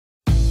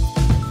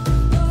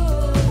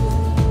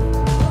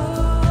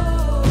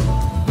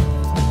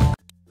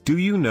Do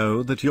you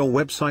know that your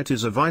website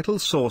is a vital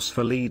source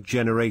for lead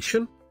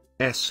generation?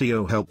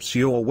 SEO helps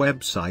your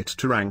website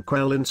to rank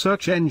well in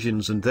search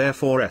engines, and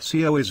therefore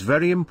SEO is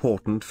very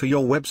important for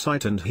your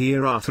website, and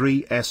here are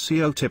 3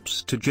 SEO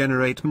tips to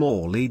generate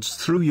more leads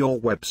through your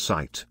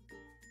website.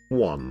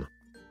 1.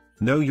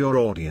 Know your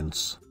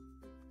audience.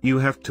 You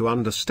have to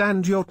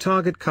understand your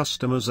target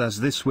customers, as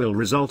this will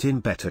result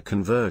in better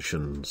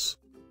conversions.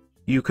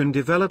 You can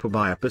develop a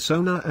buyer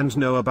persona and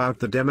know about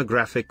the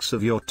demographics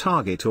of your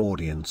target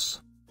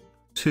audience.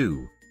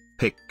 2.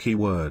 Pick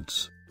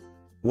keywords.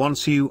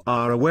 Once you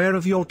are aware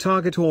of your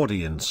target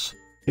audience,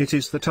 it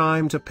is the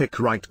time to pick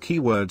right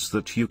keywords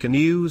that you can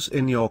use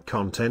in your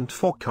content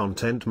for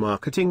content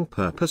marketing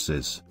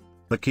purposes.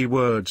 The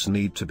keywords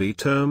need to be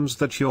terms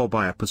that your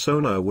buyer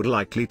persona would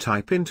likely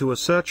type into a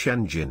search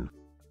engine.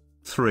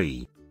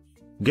 3.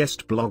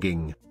 Guest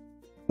blogging.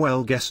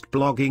 Well, guest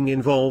blogging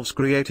involves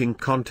creating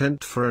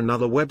content for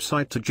another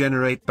website to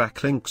generate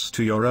backlinks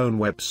to your own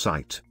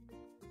website.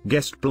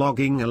 Guest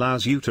blogging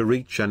allows you to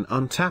reach an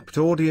untapped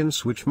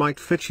audience which might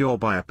fit your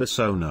buyer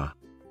persona.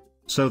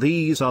 So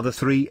these are the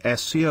 3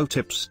 SEO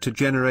tips to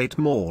generate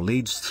more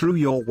leads through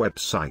your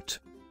website.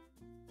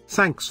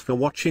 Thanks for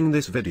watching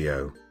this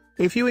video.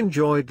 If you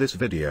enjoyed this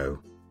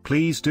video,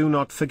 please do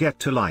not forget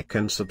to like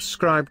and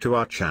subscribe to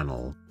our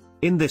channel.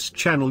 In this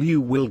channel you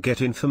will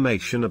get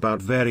information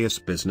about various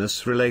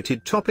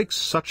business-related topics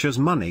such as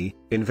money,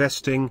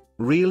 investing,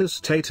 real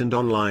estate and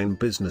online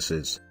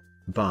businesses.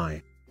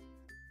 Bye.